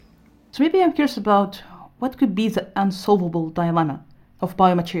So maybe I'm curious about what could be the unsolvable dilemma of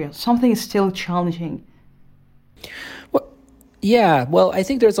biomaterials. Something is still challenging. Well, yeah, well, I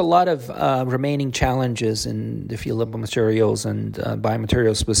think there's a lot of remaining challenges in the field of materials and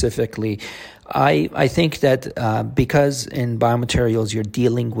biomaterials specifically. I think that because in biomaterials you're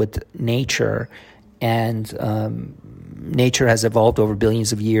dealing with nature, and nature has evolved over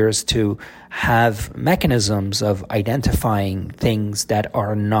billions of years to have mechanisms of identifying things that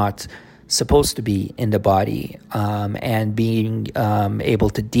are not supposed to be in the body, and being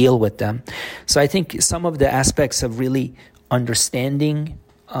able to deal with them. So I think some of the aspects of really understanding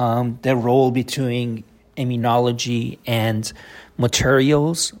the role between immunology and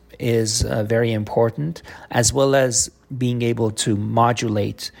materials is very important, as well as being able to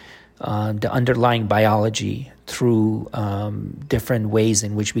modulate the underlying biology through different ways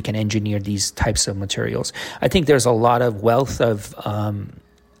in which we can engineer these types of materials. I think there's a lot of wealth of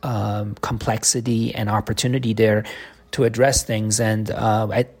complexity and opportunity there to address things, and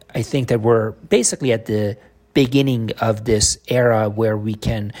I think that we're basically at the beginning of this era where we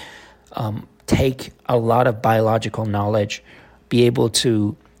can take a lot of biological knowledge, be able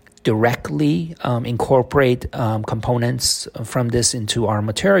to directly incorporate components from this into our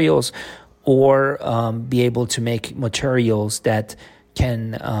materials, or be able to make materials that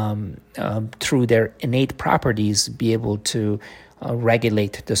can, through their innate properties, be able to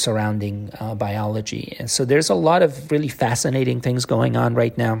regulate the surrounding biology. And so there's a lot of really fascinating things going on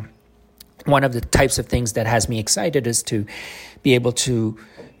right now. One of the types of things that has me excited is to be able to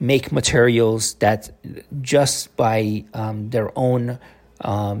make materials that just by their own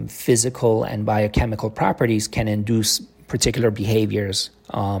physical and biochemical properties can induce particular behaviors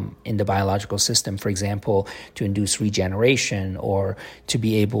in the biological system. For example, to induce regeneration, or to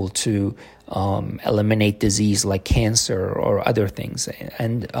be able to eliminate disease like cancer or other things.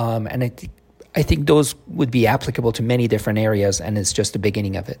 And I think those would be applicable to many different areas, and it's just the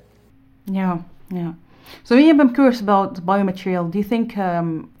beginning of it. Yeah, yeah. So maybe I'm curious about biomaterial. Do you think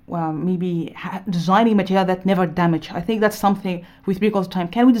maybe designing material that never damage? I think that's something we speak all the time.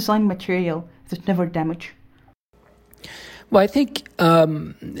 Can we design material that never damage? Well, I think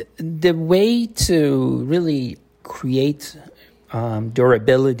the way to really create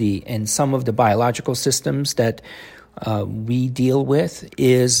durability in some of the biological systems that we deal with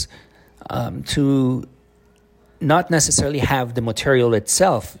is to not necessarily have the material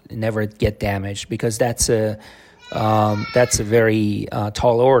itself never get damaged, because that's a very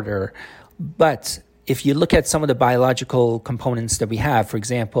tall order. But if you look at some of the biological components that we have, for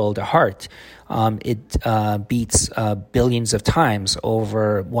example, the heart, it beats billions of times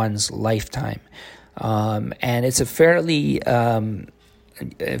over one's lifetime. And it's a fairly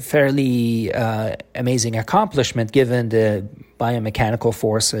amazing accomplishment given the biomechanical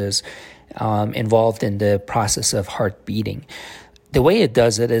forces involved in the process of heart beating. The way it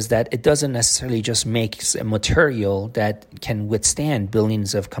does it is that it doesn't necessarily just make a material that can withstand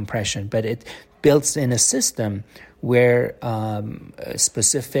billions of compression, but it builds in a system where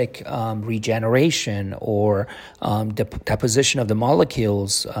specific regeneration or deposition of the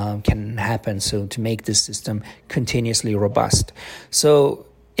molecules can happen, so to make this system continuously robust. So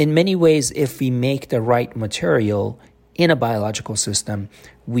in many ways, if we make the right material in a biological system,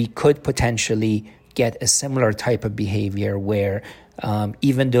 we could potentially get a similar type of behavior where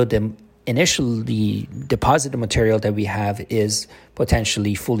even though the initially deposited material that we have is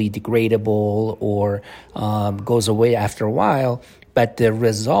potentially fully degradable or goes away after a while, but the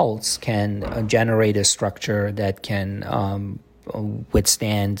results can generate a structure that can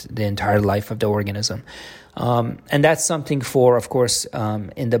withstand the entire life of the organism. And that's something for, of course,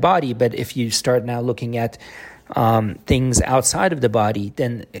 in the body. But if you start now looking at things outside of the body,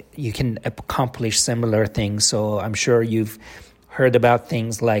 then you can accomplish similar things. So I'm sure you've heard about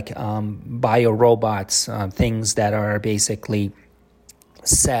things like biorobots, things that are basically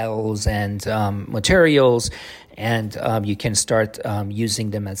cells and materials, and you can start using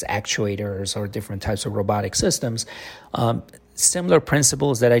them as actuators or different types of robotic systems. Similar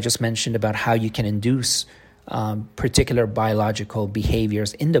principles that I just mentioned about how you can induce particular biological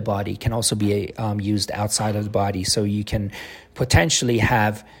behaviors in the body can also be used outside of the body. So you can potentially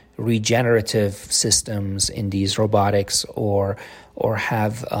have regenerative systems in these robotics, or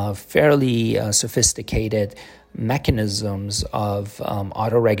have fairly sophisticated mechanisms of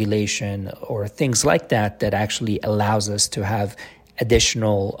autoregulation or things like that actually allows us to have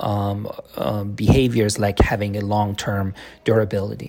additional behaviors like having a long-term durability.